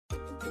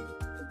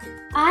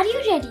Are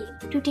you ready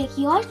to take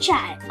your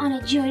child on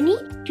a journey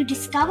to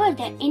discover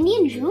their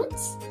Indian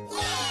roots?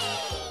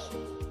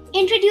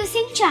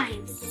 Introducing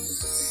Chimes,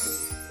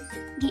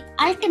 the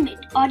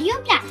ultimate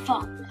audio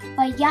platform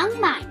for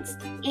young minds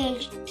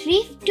aged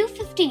 3 to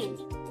 15.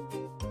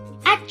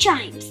 At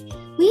Chimes,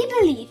 we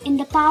believe in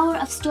the power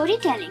of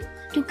storytelling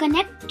to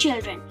connect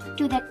children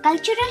to their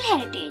cultural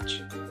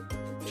heritage.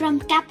 From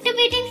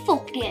captivating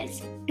folktales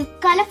to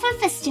colorful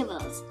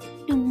festivals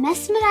to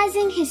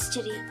mesmerizing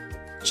history,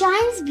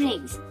 Chimes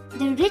brings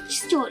the rich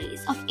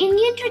stories of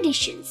Indian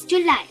traditions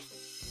to life.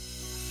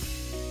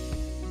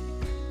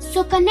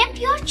 So connect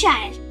your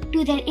child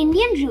to their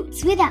Indian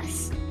roots with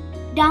us.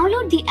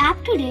 Download the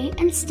app today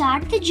and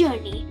start the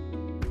journey.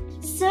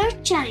 Search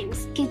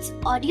Chimes Kids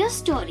Audio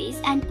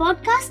Stories and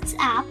Podcasts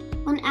app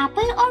on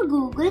Apple or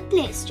Google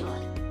Play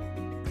Store.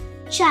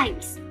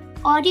 Chimes,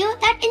 audio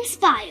that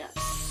inspires.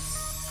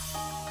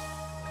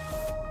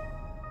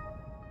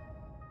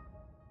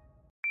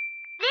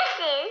 This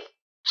is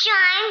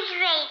Chimes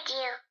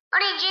Radio,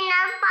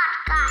 original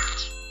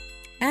podcast.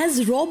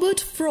 As Robert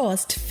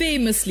Frost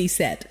famously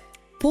said,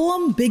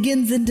 poem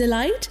begins in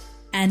delight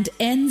and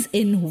ends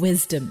in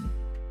wisdom.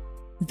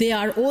 They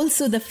are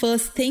also the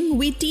first thing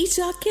we teach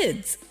our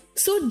kids.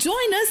 So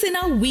join us in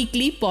our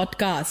weekly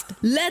podcast,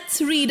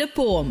 Let's Read a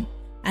Poem,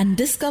 and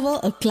discover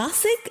a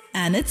classic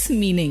and its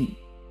meaning.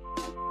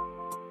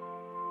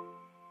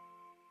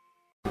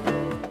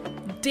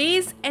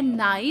 Days and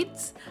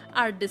nights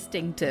are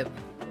distinctive.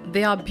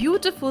 They are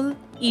beautiful.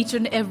 Each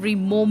and every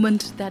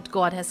moment that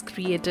God has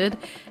created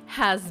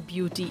has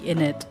beauty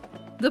in it.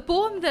 The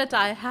poem that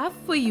I have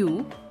for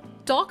you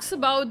talks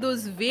about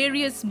those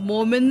various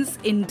moments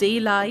in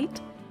daylight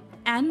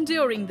and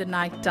during the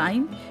night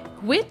time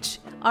which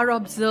are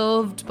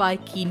observed by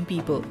keen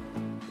people.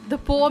 The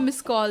poem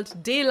is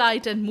called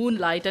Daylight and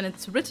Moonlight and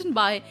it's written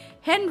by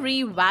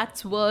Henry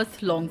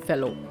Wadsworth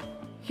Longfellow.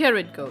 Here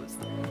it goes.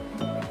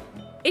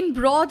 In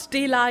broad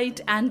daylight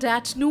and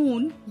at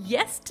noon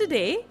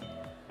yesterday,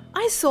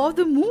 I saw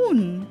the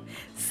moon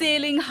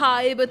sailing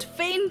high but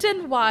faint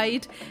and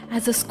white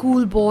as a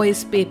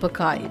schoolboy's paper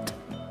kite.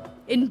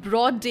 In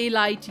broad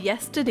daylight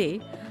yesterday,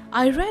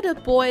 I read a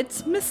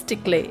poet's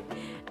mystic lay,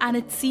 and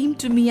it seemed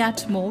to me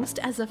at most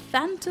as a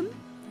phantom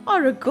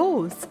or a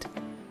ghost.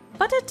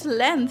 But at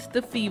length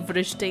the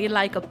feverish day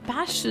like a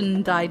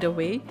passion died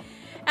away,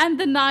 and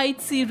the night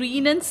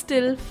serene and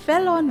still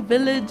fell on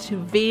village,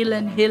 vale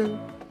and hill.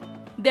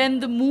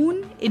 Then the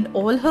moon, in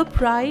all her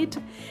pride,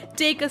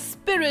 take a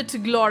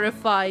spirit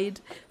glorified,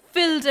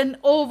 filled and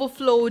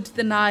overflowed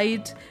the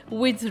night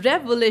with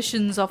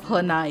revelations of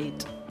her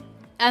night.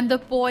 And the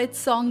poet's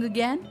song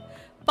again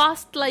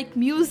passed like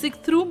music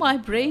through my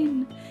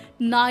brain.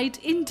 Night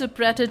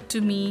interpreted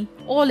to me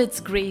all its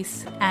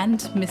grace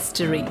and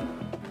mystery.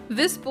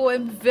 This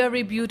poem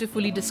very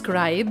beautifully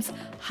describes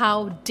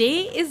how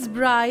day is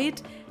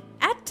bright,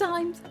 at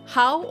times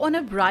how on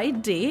a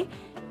bright day,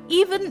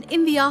 even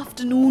in the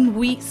afternoon,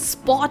 we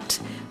spot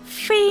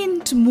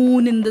faint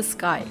moon in the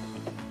sky.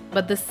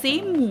 But the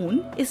same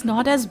moon is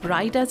not as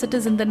bright as it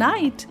is in the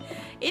night.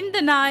 In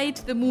the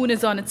night, the moon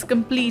is on its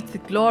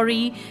complete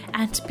glory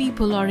and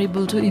people are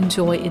able to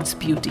enjoy its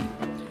beauty.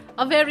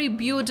 A very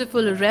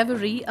beautiful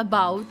reverie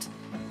about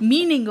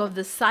meaning of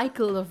the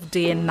cycle of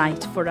day and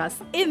night for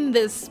us in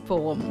this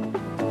poem.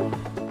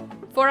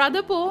 For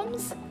other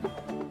poems,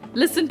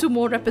 listen to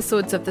more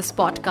episodes of this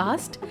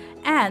podcast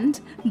and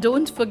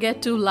don't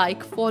forget to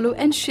like, follow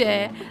and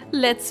share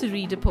Let's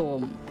Read a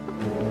Poem.